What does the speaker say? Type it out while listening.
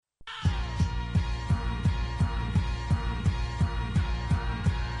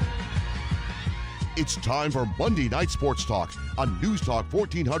It's time for Monday Night Sports Talk on News Talk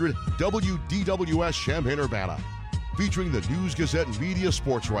 1400 WDWS Champaign-Urbana. Featuring the News Gazette media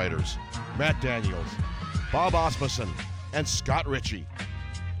sports writers, Matt Daniels, Bob Asmussen, and Scott Ritchie.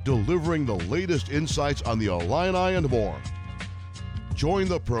 Delivering the latest insights on the Illini and more. Join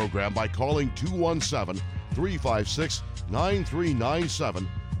the program by calling 217-356-9397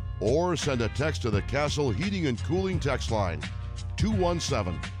 or send a text to the Castle Heating and Cooling text line,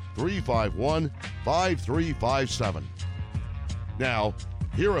 217-351-5357. Now,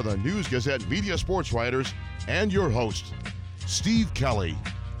 here are the News Gazette media sports writers and your host, Steve Kelly.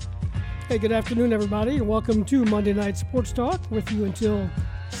 Hey, good afternoon, everybody, and welcome to Monday Night Sports Talk with you until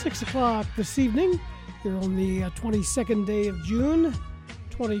 6 o'clock this evening here on the 22nd day of June,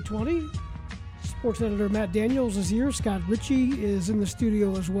 2020. Sports editor Matt Daniels is here. Scott Ritchie is in the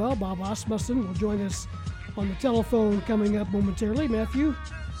studio as well. Bob Asmussen will join us on the telephone coming up momentarily. Matthew,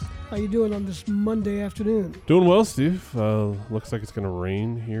 how you doing on this Monday afternoon? Doing well, Steve. Looks like it's going to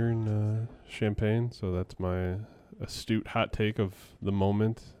rain here in Champaign, so that's my astute hot take of the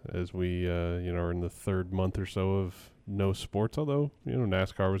moment as we are in the third month or so of no sports, although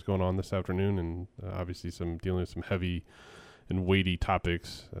NASCAR was going on this afternoon and obviously dealing with some heavy and weighty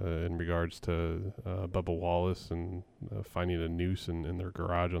topics in regards to Bubba Wallace and finding a noose in their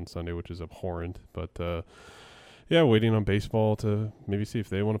garage on Sunday, which is abhorrent. But waiting on baseball to maybe see if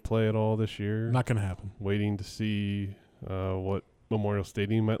they want to play at all this year. Not going to happen. Waiting to see what Memorial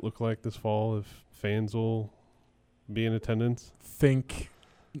Stadium might look like this fall, if fans will be in attendance. Think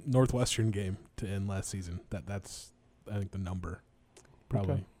Northwestern game to end last season. That's I think the number.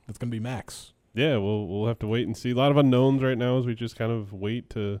 Probably. Okay. That's going to be max. Yeah, we'll have to wait and see. A lot of unknowns right now as we just kind of wait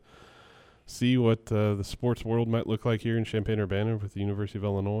to see what the sports world might look like here in Champaign-Urbana with the University of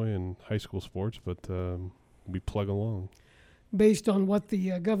Illinois and high school sports, but we plug along. Based on what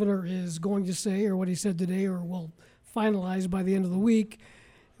the governor is going to say or what he said today or will finalize by the end of the week,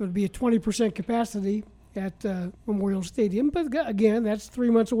 it would be a 20% capacity at Memorial Stadium. But again, that's 3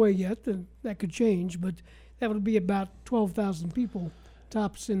 months away yet. That could change, but that would be about 12,000 people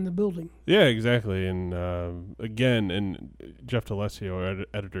tops in the building. Yeah, exactly. And and Jeff D'Alessio,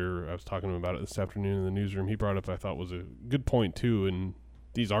 editor, I was talking to him about it this afternoon in the newsroom. He brought up, I thought was a good point too. And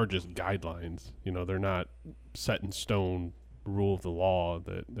these are just guidelines. They're not set in stone rule of the law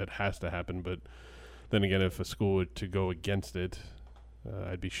that has to happen. But then again, if a school were to go against it,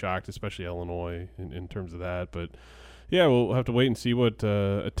 I'd be shocked, especially Illinois in terms of that. But yeah, we'll have to wait and see what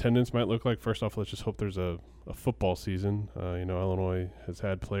attendance might look like. First off, let's just hope there's a football season. Illinois has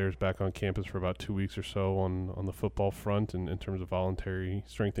had players back on campus for about 2 weeks or so on the football front in terms of voluntary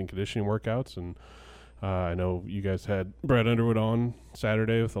strength and conditioning workouts. And I know you guys had Brad Underwood on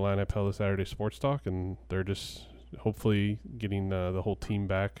Saturday with the Line Up Hell Saturday Sports Talk, and they're just hopefully getting the whole team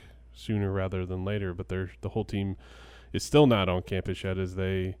back sooner rather than later. But the whole team is still not on campus yet as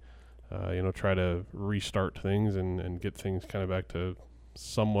they try to restart things and get things kind of back to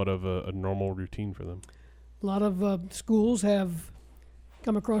somewhat of a normal routine for them. A lot of schools have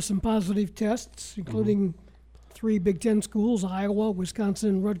come across some positive tests, including 3 Big Ten schools, Iowa, Wisconsin,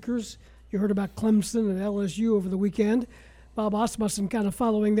 and Rutgers. You heard about Clemson and LSU over the weekend. Bob Asmussen kind of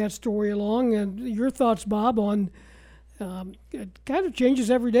following that story along. And your thoughts, Bob, on it kind of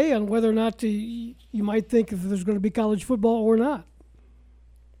changes every day on whether or not you might think if there's going to be college football or not.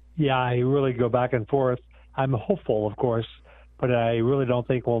 Yeah, I really go back and forth. I'm hopeful, of course, but I really don't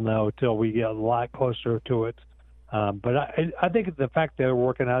think we'll know till we get a lot closer to it. But I think the fact that they're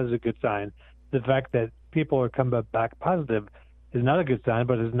working out is a good sign. The fact that people are coming back positive is not a good sign,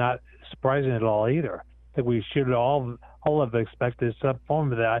 but it's not surprising at all either. I think we should all have expected some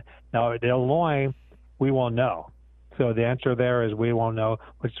form of that. Now, at Illinois, we won't know. So the answer there is we won't know,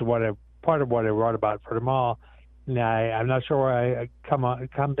 which is part of what I wrote about for tomorrow. Now, I'm not sure where I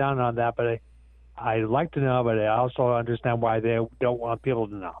come down on that, but I'd like to know, but I also understand why they don't want people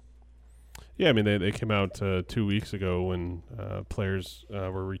to know. Yeah, I mean, they came out 2 weeks ago when players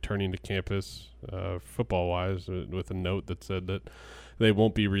were returning to campus football-wise with a note that said that they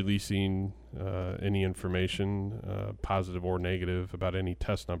won't be releasing any information, positive or negative, about any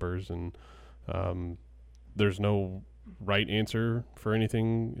test numbers. And there's no right answer for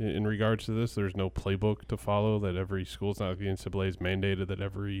anything in regards to this. There's no playbook to follow that every school, it's not like the NCAA is mandated that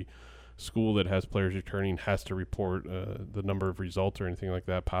every school that has players returning has to report the number of results or anything like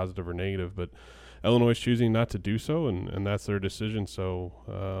that, positive or negative. But Illinois is choosing not to do so, and that's their decision. So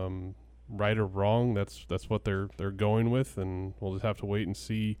right or wrong, that's what they're going with, and we'll just have to wait and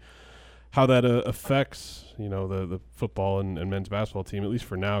see how that affects the football and men's basketball team, at least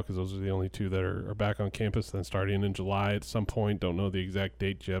for now, because those are the only two that are back on campus. Then starting in July at some point, don't know the exact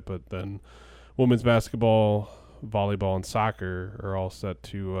date yet, but then women's basketball, volleyball, and soccer are all set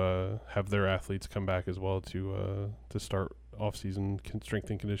to have their athletes come back as well to start off-season strength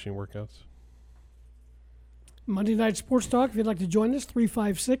and conditioning workouts. Monday Night Sports Talk, if you'd like to join us,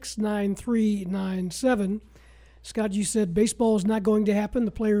 356-9397. Scott, you said baseball is not going to happen.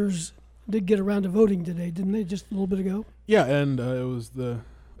 The players did get around to voting today, didn't they, just a little bit ago? Yeah, and it was a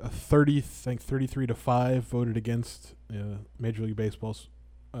 33-5 voted against Major League Baseball's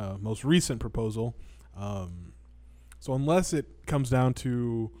most recent proposal. So unless it comes down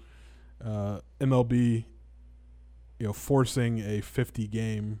to MLB, forcing a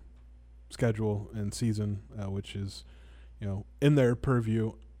 50-game schedule and season, which is, in their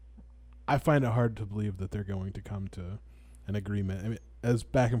purview, I find it hard to believe that they're going to come to an agreement. I mean, as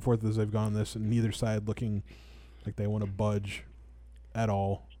back and forth as they've gone this, and neither side looking like they want to budge at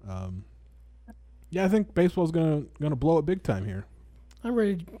all. I think baseball's gonna blow it big time here. I'm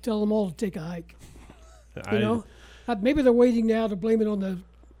ready to tell them all to take a hike. Maybe they're waiting now to blame it on the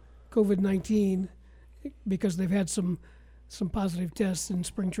COVID-19 because they've had some positive tests in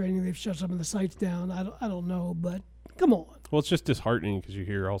spring training. They've shut some of the sites down. I don't know, but come on. Well, it's just disheartening because you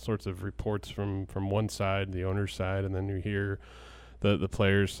hear all sorts of reports from one side, the owner's side, and then you hear the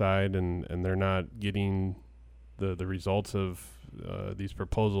players' side, and they're not getting the results of these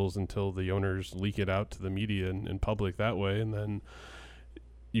proposals until the owners leak it out to the media and public that way. And then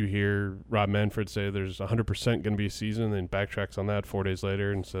you hear Rob Manfred say there's 100% going to be a season, and then backtracks on that 4 days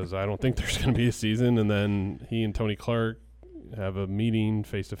later and says, I don't think there's going to be a season. And then he and Tony Clark have a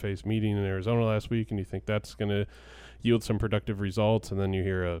face-to-face meeting in Arizona last week, and you think that's going to yield some productive results. And then you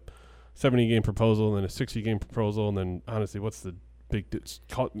hear a 70-game proposal and then a 60-game proposal. And then, honestly, what's the big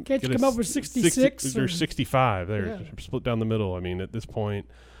can't you come up with 66 or 65? They're split down the middle. I mean, at this point,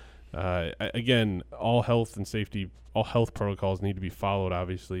 again, all health and safety, all health protocols need to be followed,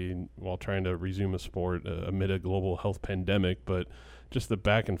 obviously, while trying to resume a sport amid a global health pandemic. But just the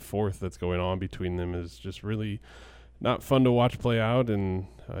back and forth that's going on between them is just really not fun to watch play out. And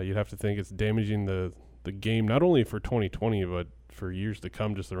you'd have to think it's damaging the game, not only for 2020, but for years to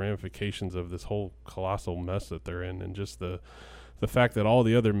come, just the ramifications of this whole colossal mess that they're in. And just the fact that all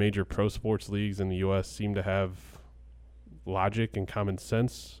the other major pro sports leagues in the U.S. seem to have logic and common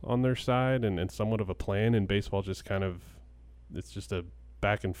sense on their side and somewhat of a plan, and baseball just kind of, it's just a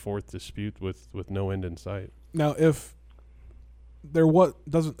back and forth dispute with no end in sight. Now, if there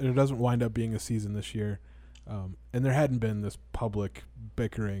doesn't wind up being a season this year, and there hadn't been this public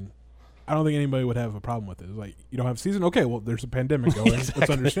bickering, I don't think anybody would have a problem with it. It's like, you don't have a season? Okay, well, there's a pandemic going. Exactly.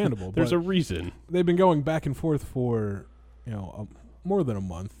 It's understandable. There's a reason. They've been going back and forth for, more than a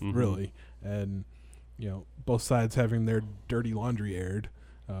month, really. And, both sides having their dirty laundry aired,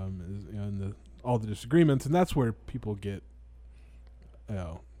 and all the disagreements. And that's where people get,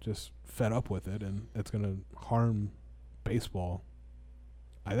 just fed up with it. And it's going to harm baseball,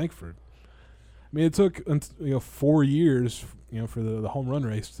 I think, it took 4 years, for the home run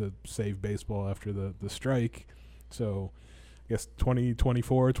race to save baseball after the strike. So I guess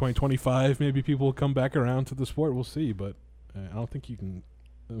 2024, 2025, maybe people will come back around to the sport. We'll see. But I don't think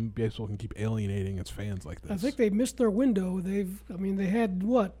baseball can keep alienating its fans like this. I think they missed their window. They had,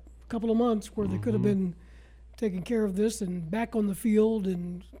 a couple of months where they could have been taking care of this and back on the field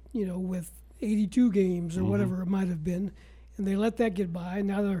and, with 82 games or whatever it might have been. And they let that get by.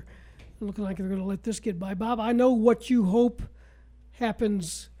 Now they're looking like they're going to let this get by. Bob, I know what you hope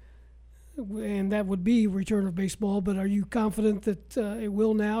happens, and that would be return of baseball, but are you confident that it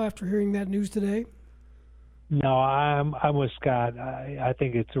will now after hearing that news today? No, I'm with Scott. I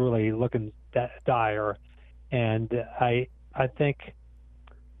think it's really looking dire, and I think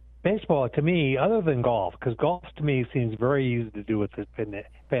baseball, to me, other than golf, because golf to me seems very easy to do with this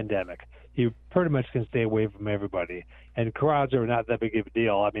pandemic. You pretty much can stay away from everybody, and crowds are not that big of a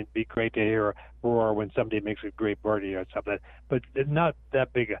deal. I mean, it'd be great to hear a roar when somebody makes a great birdie or something, but it's not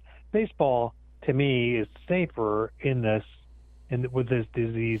that big. Baseball, to me, is safer with this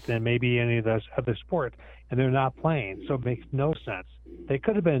disease than maybe any of those other sports, and they're not playing, so it makes no sense. They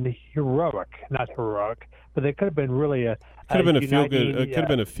could have been not heroic, but they could have been really a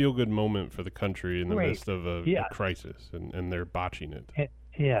feel good moment for the country in the midst of a crisis, and they're botching it.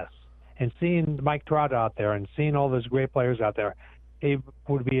 Yes, and seeing Mike Trout out there and seeing all those great players out there, it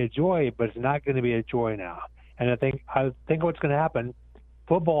would be a joy, but it's not going to be a joy now. And I think what's going to happen,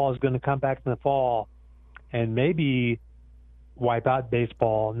 football is going to come back in the fall, and maybe wipe out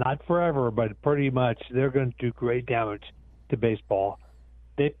baseball, not forever, but pretty much they're going to do great damage to baseball.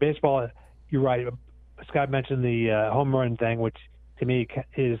 Baseball, you're right. Scott mentioned the home run thing, which to me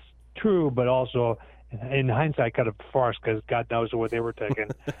is true, but also in hindsight, kind of farce because God knows what they were taking.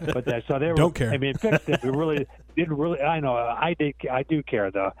 But so they were. Don't care. I mean, it fixed it. We really didn't really. I know. I do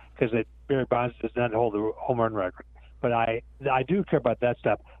care though because Barry Bonds does not hold the home run record. But I do care about that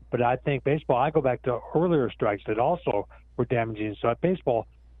stuff. But I think baseball. I go back to earlier strikes that also were damaging. So baseball,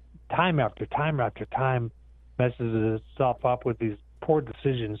 time after time after time, messes itself up with these poor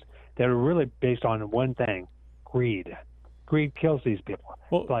decisions that are really based on one thing: greed. Greed kills these people.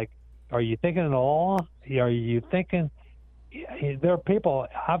 Well, like. Are you thinking at all? Are you thinking there are people,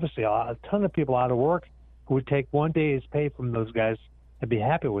 obviously, a ton of people out of work who would take one day's pay from those guys and be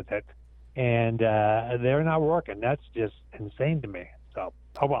happy with it, and they're not working. That's just insane to me. So,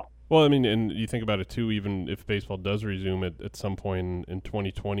 oh well. Well, I mean, and you think about it too. Even if baseball does resume at some point in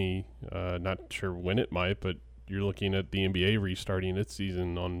 2020, not sure when it might, but you're looking at the NBA restarting its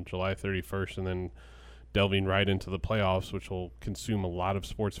season on July 31st, and then delving right into the playoffs, which will consume a lot of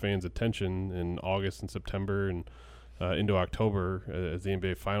sports fans' attention in August and September and into October as the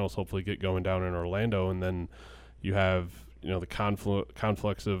NBA Finals hopefully get going down in Orlando. And then you have, the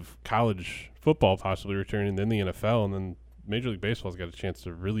conflux of college football possibly returning, then the NFL, and then Major League Baseball's got a chance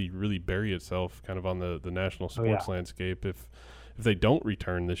to really, really bury itself kind of on the national sports landscape if they don't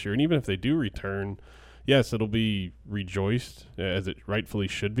return this year. And even if they do return, yes, it'll be rejoiced as it rightfully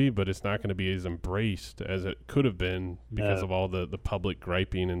should be, but it's not going to be as embraced as it could have been because of all the public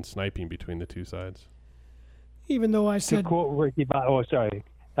griping and sniping between the two sides. Even though I said... To quote Ricky Bobby, I was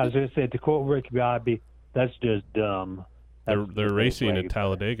going to say, to quote Ricky Bobby, that's just dumb. They're racing at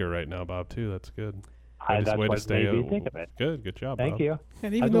Talladega right now, Bob, too. That's good. That's what made me think of it. Good job, Thank Bob. you.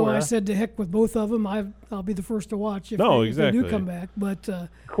 And even though I said to heck with both of them, I'll be the first to watch if they do come back. But of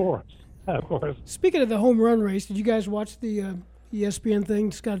course. Of course. Speaking of the home run race, did you guys watch the ESPN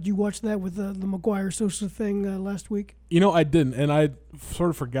thing? Scott, did you watch that with the McGwire-Sosa thing last week? I didn't, and I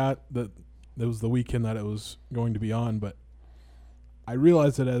sort of forgot that it was the weekend that it was going to be on, but I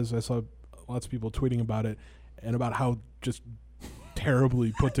realized it as I saw lots of people tweeting about it and about how just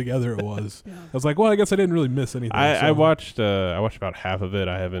terribly put together it was. Yeah. I was like, well, I guess I didn't really miss anything. I watched about half of it.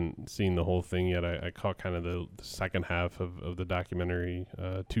 I haven't seen the whole thing yet. I caught kind of the second half of the documentary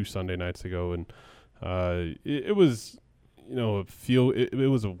 2 Sunday nights ago, and it was,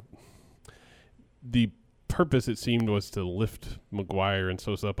 the purpose, it seemed, was to lift McGwire and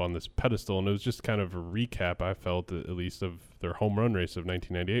Sosa up on this pedestal, and it was just kind of a recap, I felt, at least, of their home run race of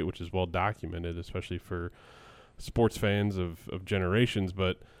 1998, which is well documented, especially for sports fans of generations.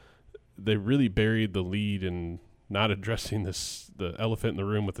 But they really buried the lead in not addressing the elephant in the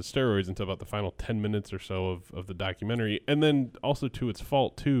room with the steroids until about the final 10 minutes or so of the documentary. And then also, to its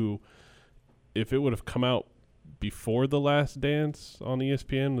fault too, if it would have come out before The Last Dance on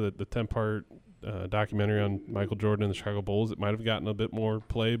ESPN, the 10-part documentary on Michael Jordan and the Chicago Bulls, it might have gotten a bit more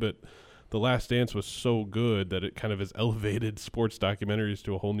play. But The Last Dance was so good that it kind of has elevated sports documentaries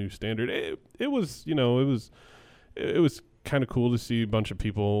to a whole new standard. It was kind of cool to see a bunch of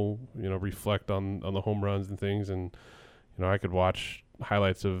people, reflect on the home runs and things. And, I could watch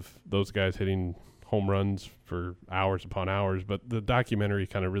highlights of those guys hitting home runs for hours upon hours. But the documentary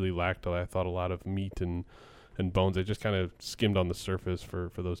kind of really lacked, I thought, a lot of meat and bones. They just kind of skimmed on the surface for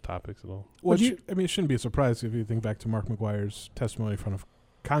those topics at all. Which, it shouldn't be a surprise if you think back to Mark McGwire's testimony in front of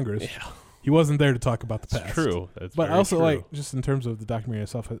Congress. Yeah. He wasn't there to talk about the past. It's true. But also, just in terms of the documentary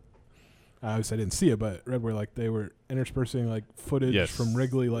itself, obviously I didn't see it, but read where they were interspersing footage from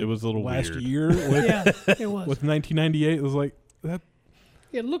Wrigley it was a little last weird. Year. With, yeah, it was. With 1998, it was like that.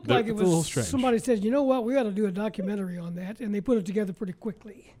 It looked like it was somebody said, you know what, we got to do a documentary on that, and they put it together pretty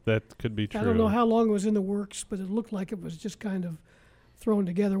quickly. That could be true. I don't know how long it was in the works, but it looked like it was just kind of thrown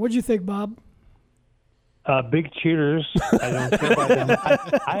together. What do you think, Bob? Big cheaters. I don't care about them.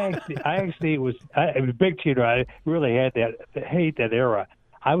 I actually was a big cheater. I really hate that era.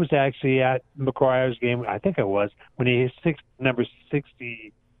 I was actually at McGwire's game. I think it was when he hit number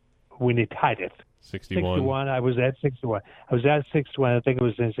 60 when he tied it. 61. I was at 61. I think it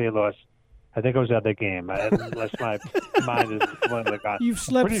was in St. Louis. I think I was at the game. Unless my mind is one of the guys. You've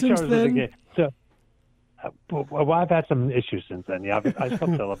slept since then. So, well, I've had some issues since then. Yeah, I slept a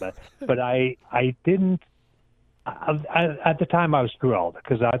little bit, but I didn't. At the time, I was thrilled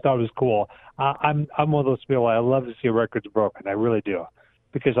because I thought it was cool. I'm one of those people. I love to see records broken. I really do,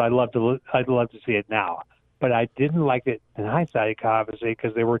 because I'd love to see it now. But I didn't like it in hindsight, obviously,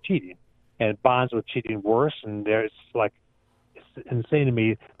 because they were cheating, and Bonds was cheating worse. And it's insane to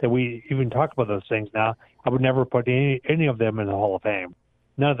me that we even talk about those things now. I would never put any of them in the Hall of Fame.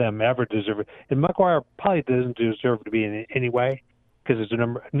 None of them ever deserve it. And McGwire probably doesn't deserve to be in any way, because his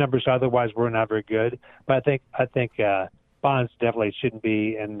numbers otherwise were not very good. But I think Bonds definitely shouldn't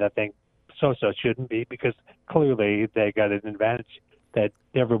be, and I think so-so shouldn't be, because clearly they got an advantage that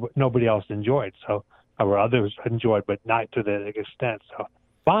nobody else enjoyed. So, or others enjoyed, but not to the extent. So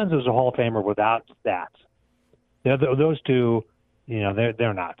Bonds is a Hall of Famer without that. Those two,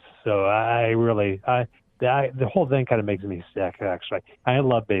 they're not. So the whole thing kind of makes me sick, actually. I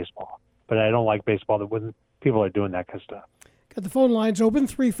love baseball, but I don't like baseball when people are doing that kind of stuff. Got the phone lines open,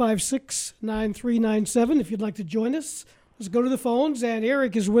 356-9397. If you'd like to join us, let's go to the phones. And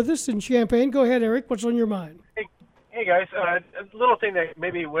Eric is with us in Champaign. Go ahead, Eric. What's on your mind? Hey guys, a little thing that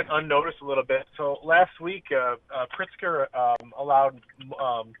maybe went unnoticed a little bit. So last week, Pritzker allowed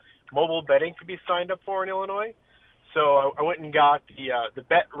mobile betting to be signed up for in Illinois. So I went and got the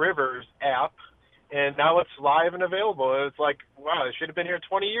Bet Rivers app, and now it's live and available. It's like, wow, it should have been here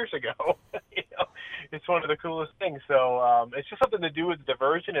 20 years ago. It's one of the coolest things. So it's just something to do with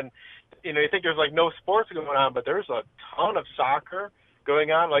diversion. And you think there's like no sports going on, but there's a ton of soccer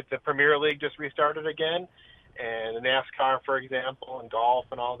going on. Like the Premier League just restarted again, and the NASCAR, for example, and golf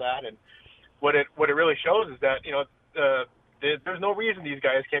and all that. And what it really shows is that there's no reason these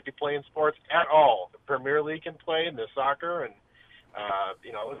guys can't be playing sports at all. The Premier League can play, and the soccer, and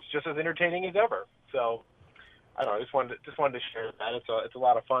it's just as entertaining as ever. So I don't know. Just wanted to share that. It's a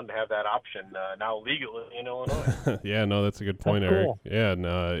lot of fun to have that option now legally in Illinois. Yeah, no, that's a good point, Eric. Cool. Yeah, and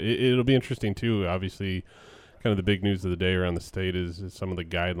it'll be interesting too. Obviously, kind of the big news of the day around the state is some of the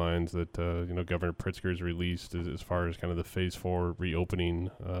guidelines that Governor Pritzker has released as far as kind of the Phase 4 reopening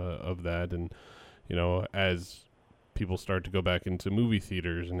of that, and as people start to go back into movie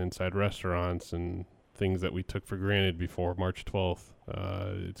theaters and inside restaurants and things that we took for granted before March 12th.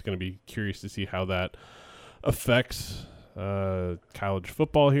 It's going to be curious to see how that affects college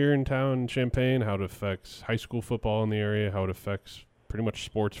football here in town, Champaign, how it affects high school football in the area, how it affects pretty much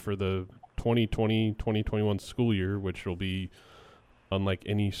sports for the 2020-2021 school year, which will be unlike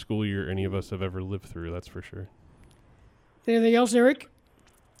any school year any of us have ever lived through, that's for sure. Anything else, Eric?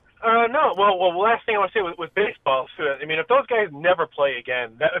 No. Well, the last thing I want to say with baseball, I mean, if those guys never play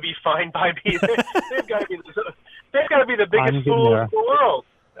again, that would be fine by me. They've got to be the biggest fools in the world.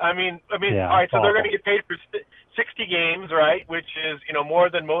 I mean, Yeah, all right, so they're awful. going to get paid for 60 games, right, which is, more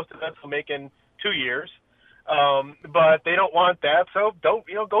than most of us will make in 2 years. But they don't want that, so don't,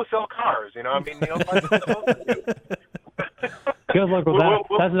 go sell cars, I mean, find something else to do. Good luck with that.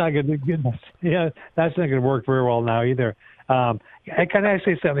 That's not going to. Yeah, that's not going to work very well now either. Can I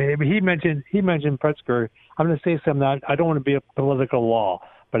say something? He mentioned Pritzker. I'm going to say something. I don't want to be a political law,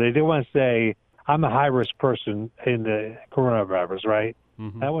 but I do want to say I'm a high risk person in the coronavirus, right?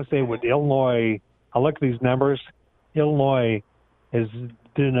 Mm-hmm. I want to say with Illinois, I look at these numbers. Illinois is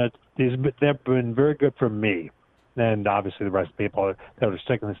doing it. They've been very good for me, and obviously the rest of the people that are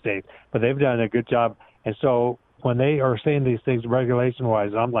sick in the state. But they've done a good job. And so when they are saying these things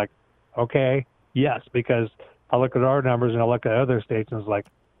regulation-wise, I'm like, okay, yes, because I look at our numbers and I look at other states and it's like,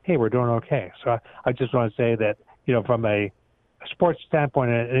 hey, we're doing okay. So I just want to say that, from a sports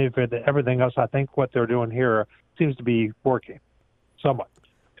standpoint and everything else, I think what they're doing here seems to be working somewhat.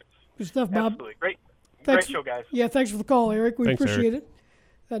 Good stuff, Bob. Absolutely. Great Thanks. show, guys. Yeah, thanks for the call, Eric. We Thanks, appreciate Eric. it.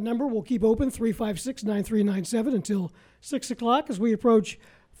 That number will keep open, 356-9397 until 6 o'clock as we approach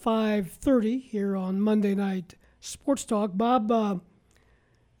 5:30 here on Monday Night Sports Talk. Bob,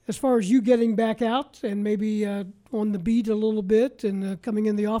 as far as you getting back out and maybe on the beat a little bit and coming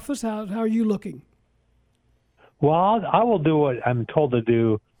in the office, how are you looking? Well, I will do what I'm told to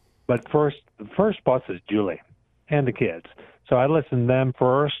do, but the first boss is Julie and the kids. So I listen to them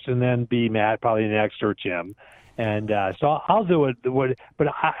first, and then be Matt probably next, or Jim. And so I'll do it. But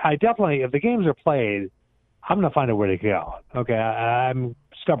I definitely, if the games are played, I'm going to find a way to go. Okay, I'm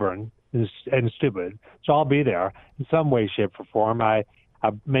stubborn and stupid, so I'll be there in some way, shape, or form.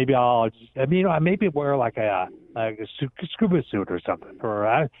 Maybe I'll maybe wear like a scuba suit or something,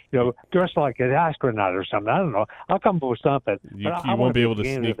 or dress like an astronaut or something. I don't know. I'll come up with something. You won't be able to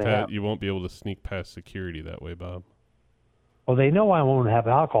sneak past. You won't be able to sneak past security that way, Bob. Well, they know I won't have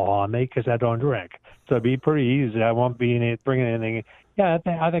alcohol on me because I don't drink, so it'd be pretty easy. I won't be bringing anything. Yeah,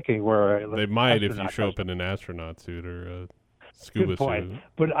 I think we're. They might if you show up in an astronaut suit or a scuba Good point.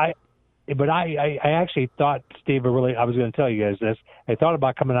 suit. But I actually thought, Steve, I was going to tell you guys this. I thought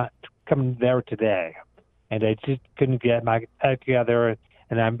about coming there today, and I just couldn't get my act together.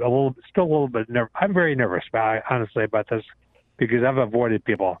 And I'm still a little bit nervous. I'm very nervous, honestly, about this because I've avoided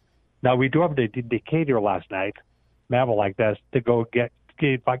people. Now we drove to Decatur last night. Matt will like this, to go get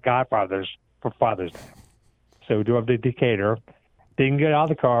my godfathers for Father's Day. So we drove to Decatur. Didn't get out of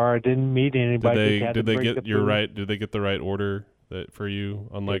the car. Didn't meet anybody. Did they get the right order for you?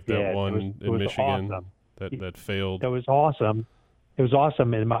 Unlike that one in Michigan awesome. that failed. That was awesome. It was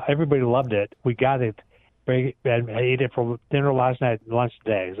awesome, and everybody loved it. We got it. I ate it for dinner last night, lunch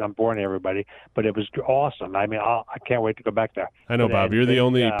today. So I'm boring everybody, but it was awesome. I mean, I can't wait to go back there. I know, Bob. You're the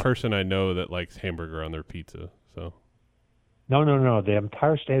only person I know that likes hamburger on their pizza. So. No. The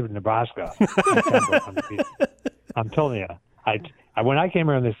entire state of Nebraska. I'm telling you. I when I came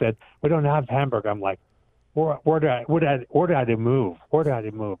here and they said we don't have hamburger, I'm like, where did I move?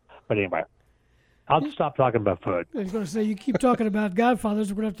 But anyway. I'll stop talking about food. I was going to say, you keep talking about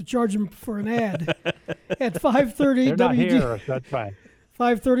Godfathers, we're going to have to charge them for an ad. At 5:30, They're not here, so that's fine.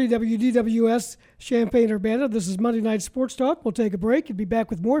 5:30 WDWS Champaign-Urbana. This is Monday Night Sports Talk. We'll take a break and be back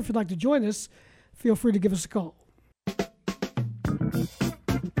with more. If you'd like to join us, feel free to give us a call.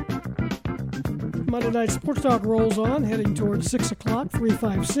 Monday Night Sports Talk rolls on, heading towards 6 o'clock.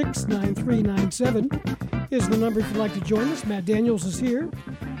 356-9397 is the number if you'd like to join us. Matt Daniels is here.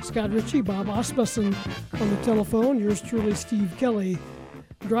 Scott Ritchie, Bob Osmussen on the telephone. Yours truly, Steve Kelly,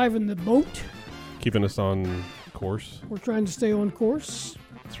 driving the boat. Keeping us on course. We're trying to stay on course.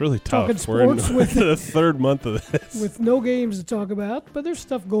 It's really tough. Talking We're in sports with the third month of this. With no games to talk about, but there's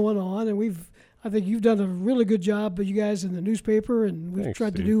stuff going on, and I think you've done a really good job, but you guys in the newspaper, and we've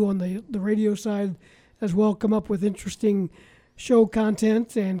tried to do on the radio side as well, come up with interesting show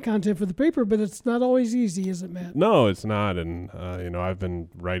content and content for the paper, but it's not always easy, is it, Matt? No, it's not. And, I've been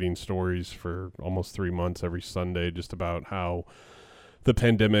writing stories for almost 3 months every Sunday just about how the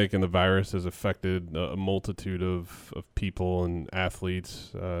pandemic and the virus has affected a multitude of people and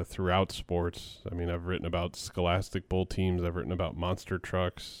athletes throughout sports. I mean, I've written about Scholastic Bowl teams. I've written about monster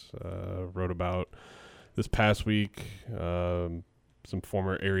trucks. Wrote about this past week some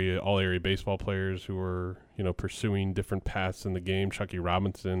former all-area baseball players who were, pursuing different paths in the game. Chucky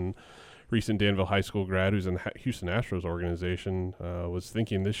Robinson, recent Danville High School grad who's in Houston Astros organization, was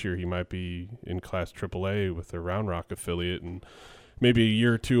thinking this year he might be in Class AAA with their Round Rock affiliate and maybe a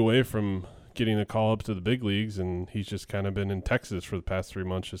year or two away from getting a call up to the big leagues, and he's just kind of been in Texas for the past 3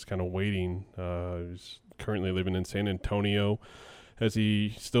 months just kind of waiting. He's currently living in San Antonio as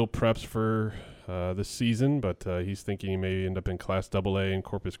he still preps for this season, but he's thinking he may end up in Class AA in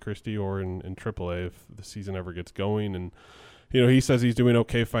Corpus Christi or in AAA if the season ever gets going. And, he says he's doing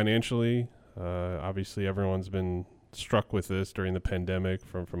okay financially. Obviously, everyone's been struck with this during the pandemic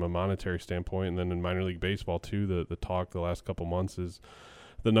from a monetary standpoint, and then in minor league baseball, too, the talk the last couple months is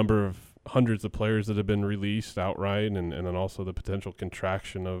the number of hundreds of players that have been released outright, and then also the potential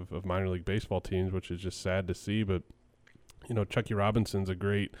contraction of minor league baseball teams, which is just sad to see. But, Chucky Robinson's a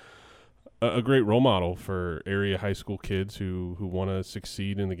great role model for area high school kids who want to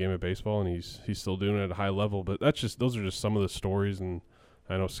succeed in the game of baseball, and he's still doing it at a high level. But those are just some of the stories, and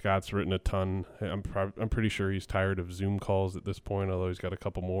I know Scott's written a ton. I'm pretty sure he's tired of Zoom calls at this point, although he's got a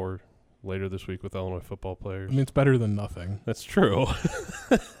couple more later this week with Illinois football players. I mean, it's better than nothing. That's true.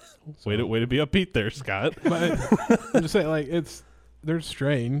 Way to be upbeat there, Scott. But I'm just saying, they're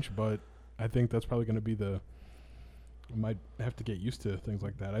strange, but I think that's probably going to be we might have to get used to things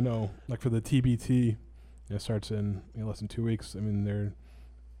like that. I know, for the TBT, it starts in less than 2 weeks. I mean, they're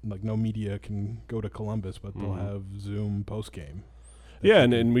no media can go to Columbus, but they'll have Zoom post game. Yeah,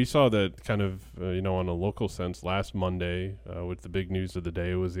 and we saw that kind of, on a local sense last Monday with the big news of the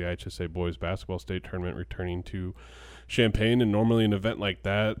day was the IHSA Boys Basketball State Tournament returning to Champaign. And normally an event like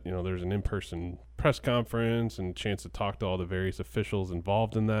that, there's an in-person press conference and chance to talk to all the various officials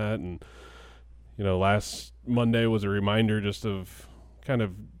involved in that. And, last Monday was a reminder just of kind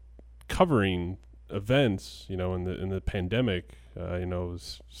of covering events, in the pandemic. It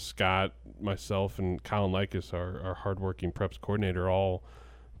was Scott, myself, and Colin Likas, our hardworking preps coordinator, all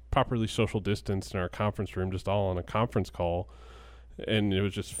properly social distanced in our conference room, just all on a conference call. And it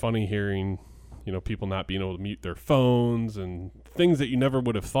was just funny hearing, people not being able to mute their phones and things that you never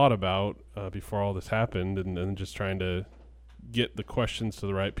would have thought about before all this happened, and then just trying to get the questions to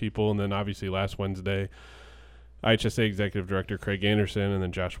the right people. And then obviously last Wednesday, IHSA Executive Director Craig Anderson and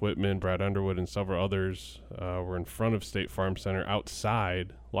then Josh Whitman, Brad Underwood, and several others were in front of State Farm Center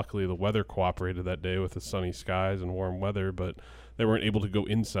outside. Luckily, the weather cooperated that day with the sunny skies and warm weather, but they weren't able to go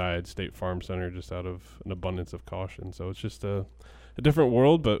inside State Farm Center just out of an abundance of caution. So it's just a different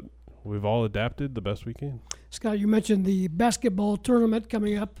world, but we've all adapted the best we can. Scott, you mentioned the basketball tournament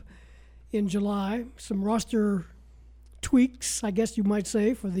coming up in July. Some roster tweaks, I guess you might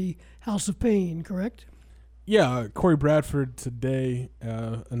say, for the House of Pain, correct? Yeah, Corey Bradford today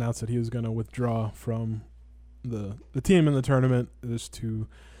announced that he was going to withdraw from the team in the tournament, is to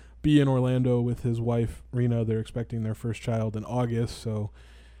be in Orlando with his wife, Rena. They're expecting their first child in August, so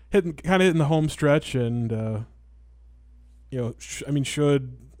hitting the home stretch. And,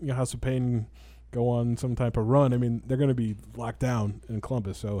 should House of Pain go on some type of run, I mean, they're going to be locked down in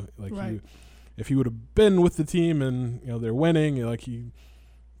Columbus. So, like, Right. if he would have been with the team and they're winning,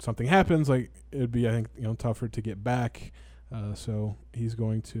 something happens, like it'd be, I think, tougher to get back. So he's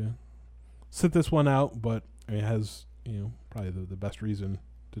going to sit this one out, but I mean, has probably the best reason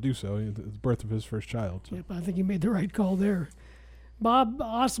to do so. The birth of his first child. So. Yep, I think he made the right call there. Bob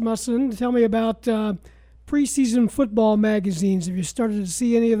Asmussen, tell me about preseason football magazines. Have you started to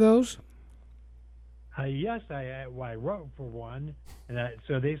see any of those? Yes, I wrote for one, and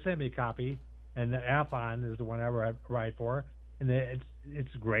so they sent me a copy. And the Athlon is the one I write for, and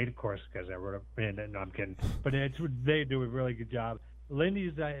it's great, of course, because I wrote it. No, I'm kidding, but they do a really good job.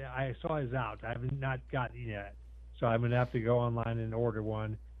 Lindy's I saw is out. I have not gotten it yet, so I'm gonna have to go online and order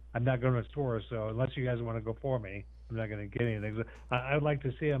one. I'm not going to a store, so unless you guys want to go for me, I'm not going to get anything. So I'd like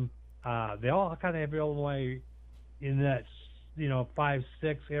to see them. They all kind of have Illinois in that 5-6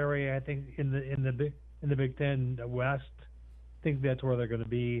 area. I think in the Big Ten West. I think that's where they're going to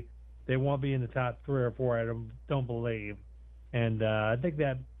be. They won't be in the top 3 or 4. I don't believe, and I think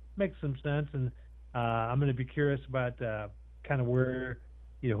that makes some sense. And I'm going to be curious about kind of where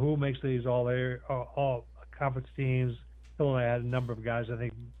who makes these all conference teams. Illinois had a number of guys, I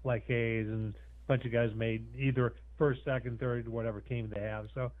think, like Hayes, and a bunch of guys made either first, second, third, whatever team they have.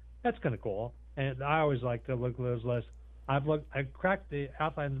 So that's kind of cool. And I always like to look at those lists. I cracked the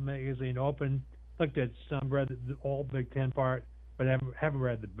Outline magazine open, looked at some, read the all Big Ten part, but haven't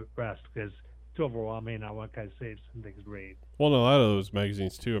read the rest because it's overwhelming. I want to kind of save some things to read. Well, and a lot of those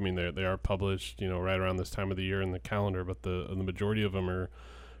magazines too. I mean, they are published, right around this time of the year in the calendar, but the majority of them are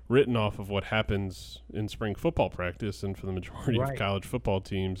written off of what happens in spring football practice, and for the majority of college football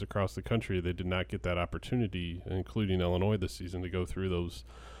teams across the country, they did not get that opportunity, including Illinois this season, to go through those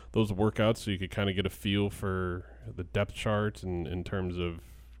workouts, so you could kind of get a feel for the depth charts and in terms of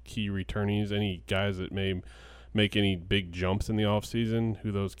key returnees, any guys that may make any big jumps in the offseason,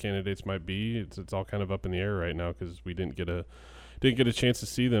 who those candidates might be. It's all kind of up in the air right now because we didn't get a chance to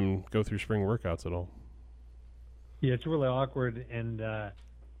see them go through spring workouts at all. Yeah, it's really awkward. And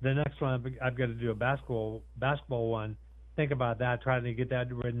the next one, I've got to do a basketball one. Think about that, trying to get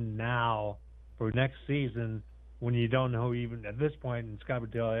that written now for next season when you don't know even at this point in Scott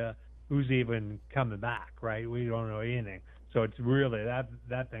would tell you who's even coming back, right? We don't know anything. So it's really that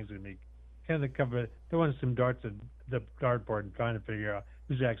thing's going to be kind of covered. Throwing some darts at the dartboard and trying to figure out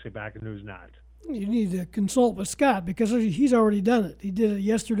who's actually back and who's not. You need to consult with Scott because he's already done it. He did it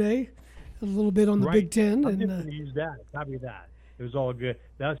yesterday, a little bit on the Big Ten. I'm just going to use that. Copy that. It was all good.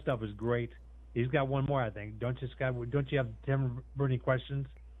 That stuff was great. He's got one more, I think. Don't you, Scott? Don't you have Tim Bernie questions?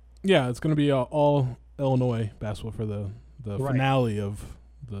 Yeah, it's going to be all Illinois basketball for the finale of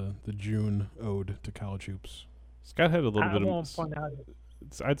the June ode to college hoops. Scott had a little bit of.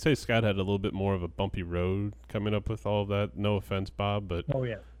 I'd say Scott had a little bit more of a bumpy road coming up with all of that. No offense, Bob, but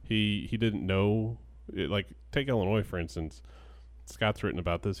he didn't know. Like, take Illinois, for instance. Scott's written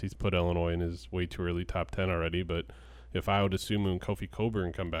about this. He's put Illinois in his way too early top 10 already, but if Ayo Dosunmu and Kofi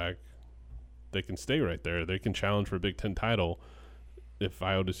Cockburn come back, they can stay right there. They can challenge for a Big Ten title. If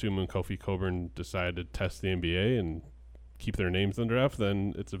Ayo Dosunmu and Kofi Cockburn decide to test the NBA and keep their names in the draft,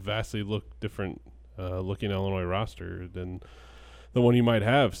 then it's a vastly different looking Illinois roster than the one you might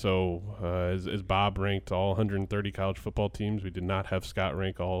have. So as Bob ranked all 130 college football teams, we did not have Scott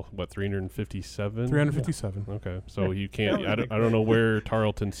rank all, 357? 357. Okay, so you can't. I don't know where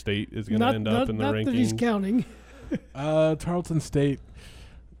Tarleton State is going to end up in the rankings. Not that he's counting. Tarleton State,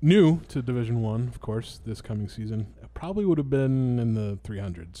 new to Division I, of course, this coming season, probably would have been in the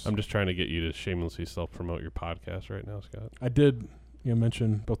 300s. I'm just trying to get you to shamelessly self-promote your podcast right now, Scott. I did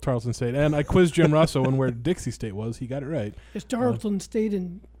mention both Tarleton State, and I quizzed Jim Russo on where Dixie State was. He got it right. Is Tarleton State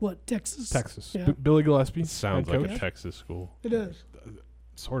in, Texas? Texas. Yeah. Billy Gillespie. Sounds like a Texas school. It is.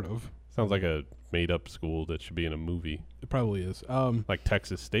 Sort of. Sounds like a made-up school that should be in a movie. It probably is. Like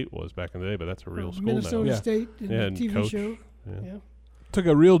Texas State was back in the day, but that's a real school Minnesota now. State in the TV coach. show. Yeah. Took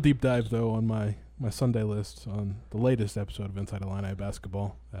a real deep dive, though, on my Sunday list on the latest episode of Inside Illini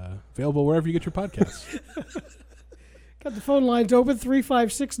Basketball. Available wherever you get your podcasts. Got the phone lines open,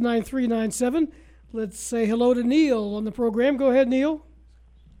 356-9397. Let's say hello to Neil on the program. Go ahead, Neil.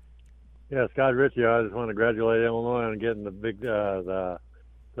 Yeah, Scott Ritchie, I just want to congratulate Illinois on getting the big the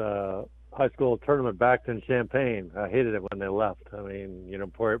high school tournament back in Champaign. I hated it when they left. I mean,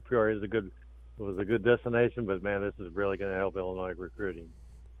 Peoria is was a good destination, but man, this is really going to help Illinois recruiting.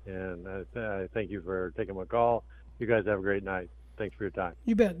 And I thank you for taking my call. You guys have a great night. Thanks for your time.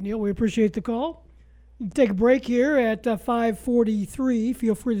 You bet, Neil. We appreciate the call. You can take a break here at 5:43.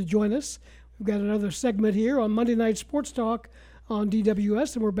 Feel free to join us. We've got another segment here on Monday Night Sports Talk on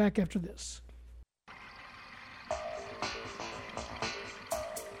DWS, and we're back after this.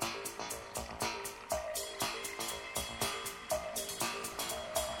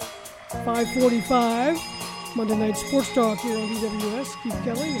 5:45, Monday Night Sports Talk here on DWS. Keith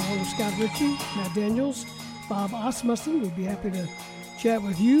Kelly, along with Scott Ritchie, Matt Daniels, Bob Asmussen. We'd be happy to chat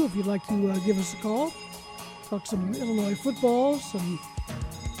with you if you'd like to give us a call. Talk some Illinois football, some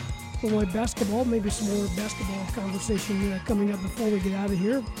Illinois basketball, maybe some more basketball conversation coming up before we get out of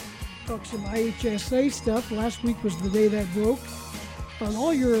here. Talk some IHSA stuff. Last week was the day that broke. On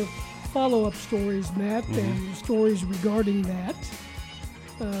all your follow-up stories, Matt, and stories regarding that,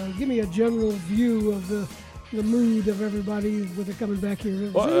 give me a general view of the mood of everybody with it coming back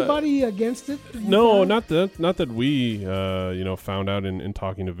here. Was anybody against it? No, not that we found out in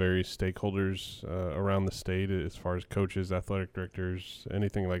talking to various stakeholders around the state, as far as coaches, athletic directors,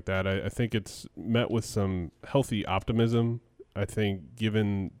 anything like that. I think it's met with some healthy optimism. I think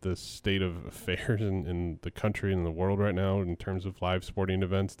given the state of affairs in the country and in the world right now in terms of live sporting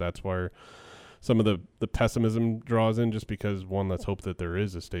events, that's where some of the pessimism draws in, just because, one, let's hope that there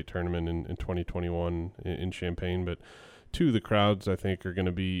is a state tournament in 2021 in Champaign, but two, the crowds, I think,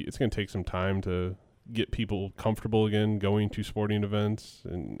 it's going to take some time to get people comfortable again going to sporting events,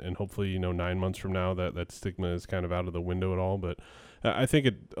 and hopefully, 9 months from now that stigma is kind of out of the window at all. But I think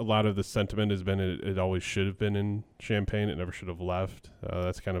a lot of the sentiment has been it always should have been in Champaign. It never should have left.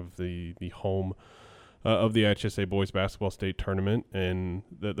 That's kind of the home of the IHSA boys basketball state tournament, and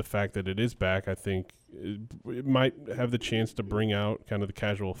the fact that it is back, I think it might have the chance to bring out kind of the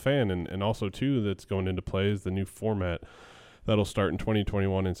casual fan, and also too that's going into play is the new format that'll start in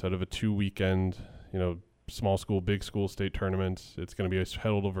 2021. Instead of a 2-weekend, small school, big school state tournaments, it's going to be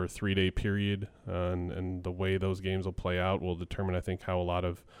held over a 3-day period, and the way those games will play out will determine, I think, how a lot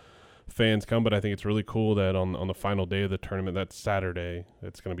of fans come. But I think it's really cool that on the final day of the tournament, that Saturday,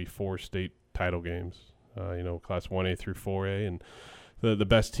 it's going to be 4 state title games. Class 1A through 4A, and the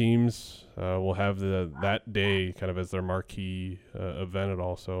best teams will have that day kind of as their marquee event at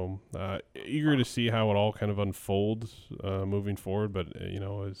all. So eager to see how it all kind of unfolds moving forward. But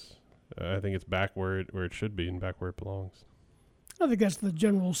I think it's back where it should be and back where it belongs. I think that's the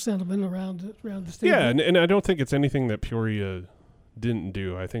general sentiment around the state. Yeah, and I don't think it's anything that Peoria didn't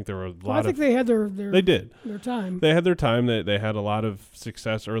do. I think there were a lot I think they had their time. They had their time. They had a lot of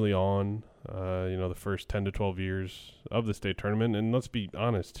success early on. The first 10 to 12 years of the state tournament. And let's be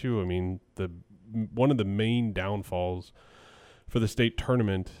honest, too. I mean, one of the main downfalls for the state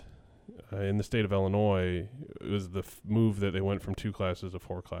tournament in the state of Illinois was the move that they went from 2 classes to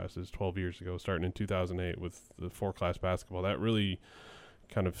 4 classes 12 years ago, starting in 2008 with the 4-class basketball. That really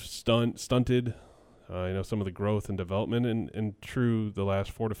kind of stunted some of the growth and development. And true, the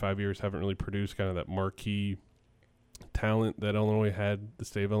last 4 to 5 years haven't really produced kind of that marquee talent that the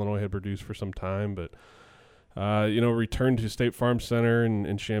state of Illinois had produced for some time. But return to State Farm Center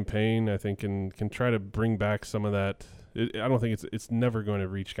in Champaign, I think can try to bring back some of that. I don't think it's never going to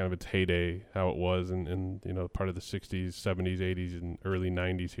reach kind of its heyday how it was in part of the 60s, 70s, 80s, and early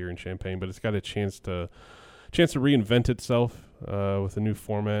 90s here in Champaign, but it's got a chance to reinvent itself with a new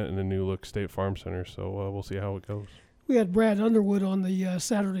format and a new look State Farm Center. So we'll see how it goes. We had Brad Underwood on the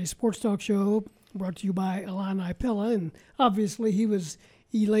Saturday Sports Talk show, brought to you by Illini Pella, and obviously he was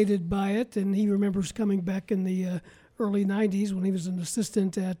elated by it, and he remembers coming back in the early 90s when he was an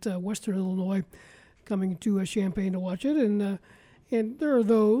assistant at Western Illinois, coming to Champaign to watch it, and there are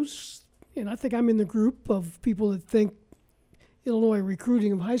those, and I think I'm in the group of people that think Illinois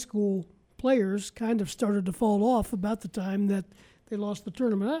recruiting of high school players kind of started to fall off about the time that they lost the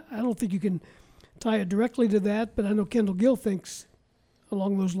tournament. I don't think you can tie it directly to that, but I know Kendall Gill thinks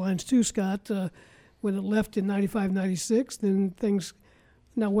along those lines too, Scott. When it left in 95, 96, then things,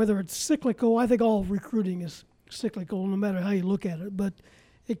 now whether it's cyclical, I think all recruiting is cyclical no matter how you look at it, but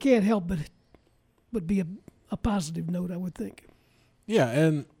it can't help but be a positive note, I would think. Yeah,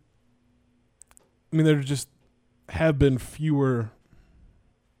 and I mean, there just have been fewer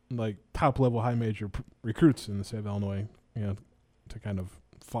like top-level high major recruits in the state of Illinois, to kind of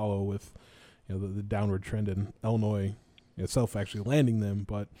follow with the downward trend in Illinois itself actually landing them.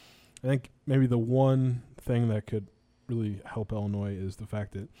 But I think maybe the one thing that could really help Illinois is the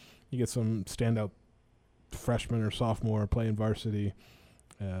fact that you get some standout freshman or sophomore playing varsity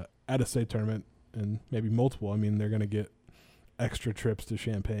at a state tournament, and maybe multiple. I mean, they're going to get extra trips to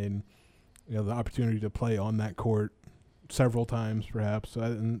Champaign, the opportunity to play on that court several times perhaps,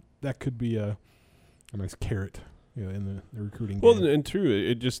 and that could be a nice carrot in the recruiting game. Well, and true,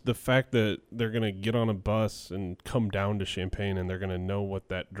 it just the fact that they're going to get on a bus and come down to Champaign, and they're going to know what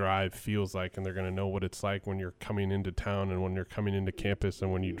that drive feels like, and they're going to know what it's like when you're coming into town and when you're coming into campus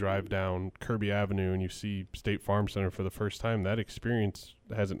and when you drive down Kirby Avenue and you see State Farm Center for the first time. That experience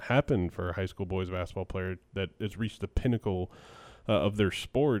hasn't happened for a high school boys basketball player that has reached the pinnacle of their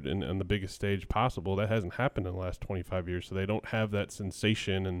sport and on the biggest stage possible. That hasn't happened in the last 25 years, so they don't have that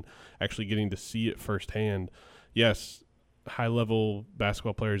sensation and actually getting to see it firsthand. Yes, high-level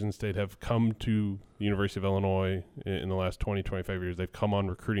basketball players in state have come to the University of Illinois in the last 20, 25 years. They've come on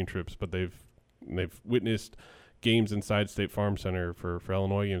recruiting trips, but they've witnessed games inside State Farm Center for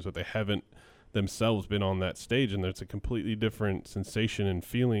Illinois games, but they haven't themselves been on that stage, and there's a completely different sensation and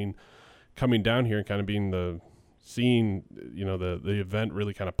feeling coming down here and kind of seeing the event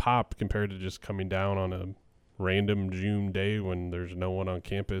really kind of pop compared to just coming down on a random June day when there's no one on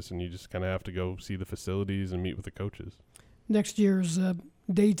campus and you just kind of have to go see the facilities and meet with the coaches. Next year's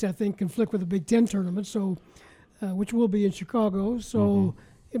dates, I think, conflict with the Big Ten tournament, so which will be in Chicago. So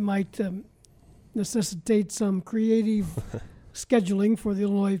it might necessitate some creative scheduling for the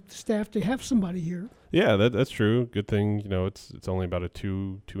Illinois staff to have somebody here. Yeah, that's true. Good thing, it's only about a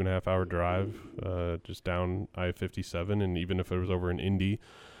 2.5 hour drive just down I-57, and even if it was over in Indy,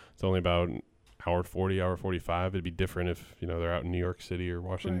 it's only about an hour 40, hour 45. It'd be different if they're out in New York City or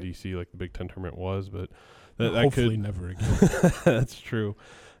Washington D.C. like the Big Ten tournament was, but that hopefully could never again. That's true.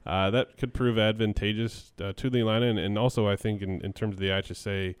 That could prove advantageous to the Illini, and also I think in terms of the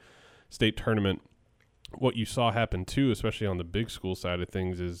IHSA state tournament, what you saw happen too, especially on the big school side of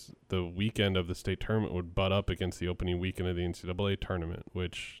things, is the weekend of the state tournament would butt up against the opening weekend of the NCAA tournament,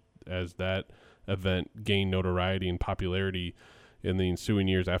 which as that event gained notoriety and popularity in the ensuing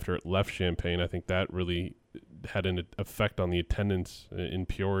years after it left Champaign, I think that really had an effect on the attendance in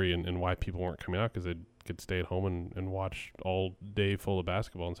Peoria and why people weren't coming out, because they could stay at home and watch all day full of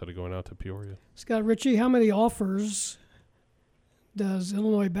basketball instead of going out to Peoria. Scott Ritchie, how many offers does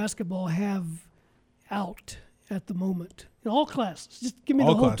Illinois basketball have out at the moment in all classes? Just give me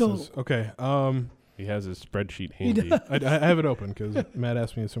the whole total. Okay. He has his spreadsheet handy. I have it open because Matt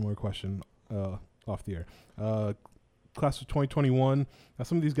asked me a similar question off the air. Class of 2021. Now,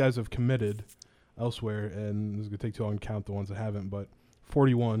 some of these guys have committed elsewhere, and this is going to take too long to count the ones that haven't, but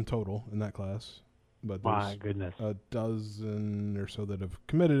 41 total in that class. But my goodness, a dozen or so that have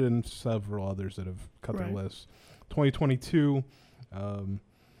committed and several others that have cut their lists. 2022,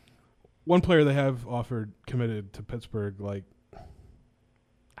 one player they have offered committed to Pittsburgh like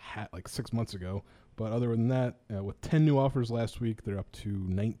 6 months ago. But other than that, with 10 new offers last week, they're up to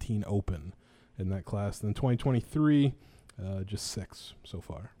 19 open in that class. Then 2023, just 6 so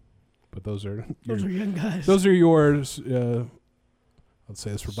far. But those are young guys. Those are yours. I'll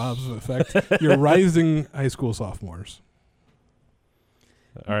say this for Bob's effect. Your rising high school sophomores.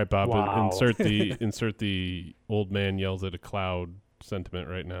 All right, Bob. Wow. Insert the old man yells at a cloud sentiment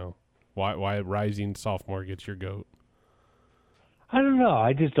right now. Why rising sophomore gets your goat? I don't know.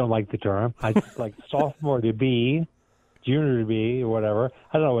 I just don't like the term. I just like sophomore to be, junior to be, or whatever.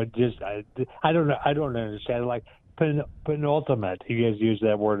 I don't know. I don't know. I don't understand. Like penultimate. You guys use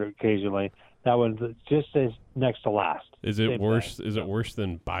that word occasionally. That one just says next to last. Is it worse? Is it worse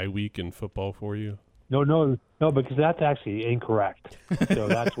than bye week in football for you? No, because that's actually incorrect. So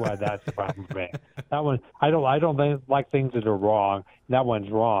that's why that's the problem for me. That one, I don't like things that are wrong. That one's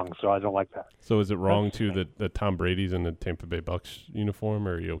wrong, so I don't like that. So is it wrong too that Tom Brady's in the Tampa Bay Bucks uniform,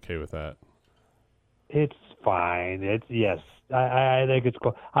 or are you okay with that? It's fine. Yes. I think it's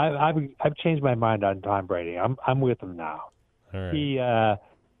cool. I've changed my mind on Tom Brady. I'm with him now. All right. He I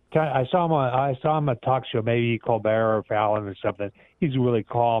saw him on a talk show, maybe Colbert or Fallon or something. He's really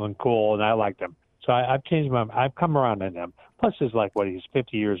calm and cool, and I liked him. So I've changed I've come around on him. Plus, he's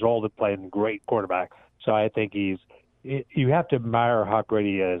 50 years old and playing great quarterback. So I think you have to admire how great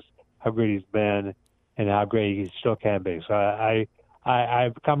he is, how great he's been, and how great he still can be. So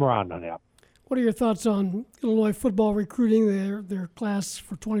I've come around on him. What are your thoughts on Illinois football recruiting? Their class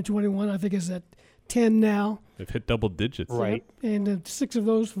for 2021, I think, is at 10 now. They've hit double digits. Right. And 6 of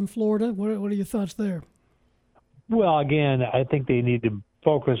those from Florida. What are your thoughts there? Well, again, I think they need to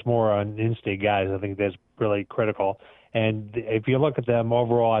focus more on in-state guys. I think that's really critical. And if you look at them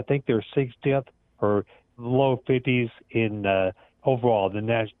overall, I think they're 60th or low 50s in overall.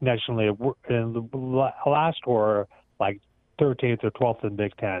 Nationally, and the last were like 13th or 12th in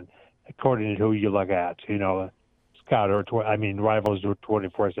Big Ten, according to who you look at. Scott Rivals do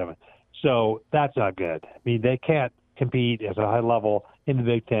 24/7. So that's not good. I mean, they can't compete at a high level in the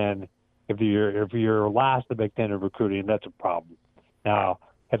Big Ten if you're last in the Big Ten in recruiting. That's a problem. Now,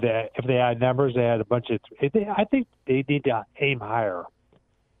 if they had numbers, they had a bunch of. I think they need to aim higher.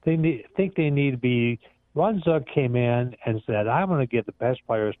 They need to be. Ron Zug came in and said, "I'm going to get the best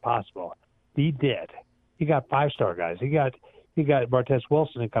players possible." He did. He got 5-star guys. He got Martez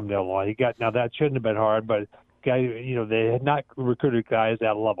Wilson to come to Illinois. Now that shouldn't have been hard, but they had not recruited guys at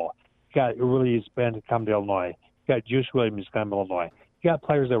that level. Got really spent to come to Illinois. got Juice Williams from Illinois. You got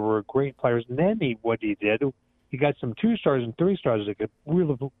players that were great players. And then what he did, you got some 2-stars and 3-stars that could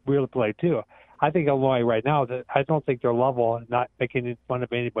really play too. I think Illinois right now, I don't think they're level, not making fun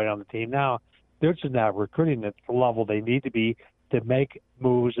of anybody on the team now. They're just not recruiting at the level they need to be to make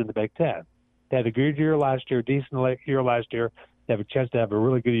moves in the Big Ten. They had a good year last year, decent year last year. They have a chance to have a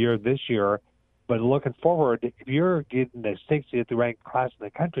really good year this year. But looking forward, if you're getting the 60th ranked class in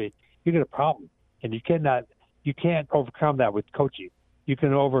the country, you get a problem. And you can't overcome that with coaching. You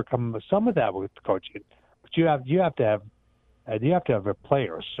can overcome some of that with coaching, but you have to have the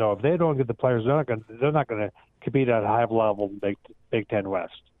players. So if they don't get the players, they're not going to compete at a high level in Big Ten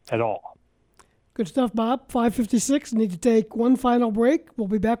West at all. Good stuff, Bob. 5:56. Need to take one final break. We'll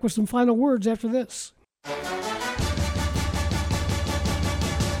be back with some final words after this.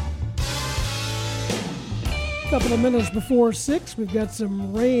 Couple of minutes before 6, we've got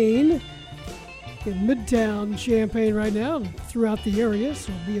some rain in Midtown Champaign right now and throughout the area,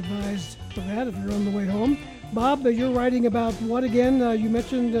 so be advised of that if you're on the way home. Bob, you're writing about what again? You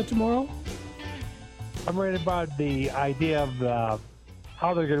mentioned tomorrow? I'm writing about the idea of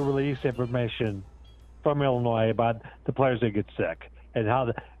how they're going to release information from Illinois about the players that get sick, and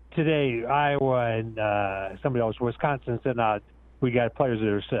how today Iowa and somebody else, Wisconsin, sent out, we got players that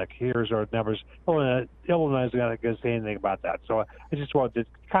are sick. Here's our numbers. Illinois is not going to say anything about that. So I just wrote the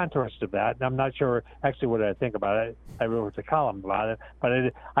contrast of that, and I'm not sure actually what I think about it. I wrote a column about it,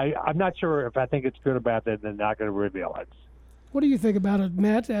 but I'm not sure if I think it's good or bad that they're not going to reveal it. What do you think about it,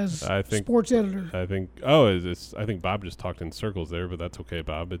 Matt, as sports editor? I think Bob just talked in circles there, but that's okay,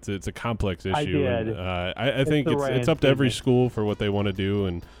 Bob. It's a complex issue. I did. And, I think it's up to every school for what they want to do,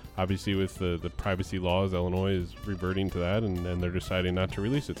 and obviously with the privacy laws, Illinois is reverting to that, and they're deciding not to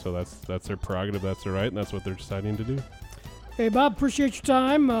release it. So that's their prerogative, that's their right, and that's what they're deciding to do. Hey, Bob, appreciate your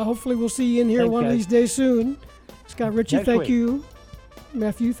time. Hopefully we'll see you in here one of these days soon. Scott Ritchie, thank you.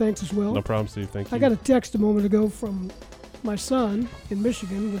 Matthew, thanks as well. No problem, Steve. Thank you. I got a text a moment ago from my son in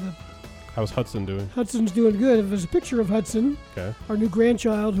Michigan with How's Hudson doing? Hudson's doing good. There's a picture of Hudson, our new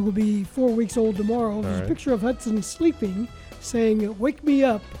grandchild, who will be 4 weeks old tomorrow. There's a picture of Hudson sleeping, saying, "Wake me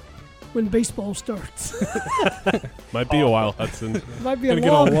up when baseball starts." Might be a while, Hudson. Might be a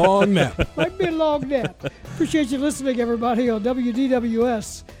long nap. Might be a long nap. Appreciate you listening, everybody, on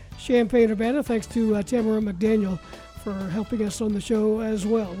WDWS Champaign-Urbana. Thanks to Tamara McDaniel for helping us on the show as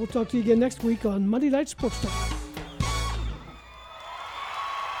well. We'll talk to you again next week on Monday Night Sports Talk.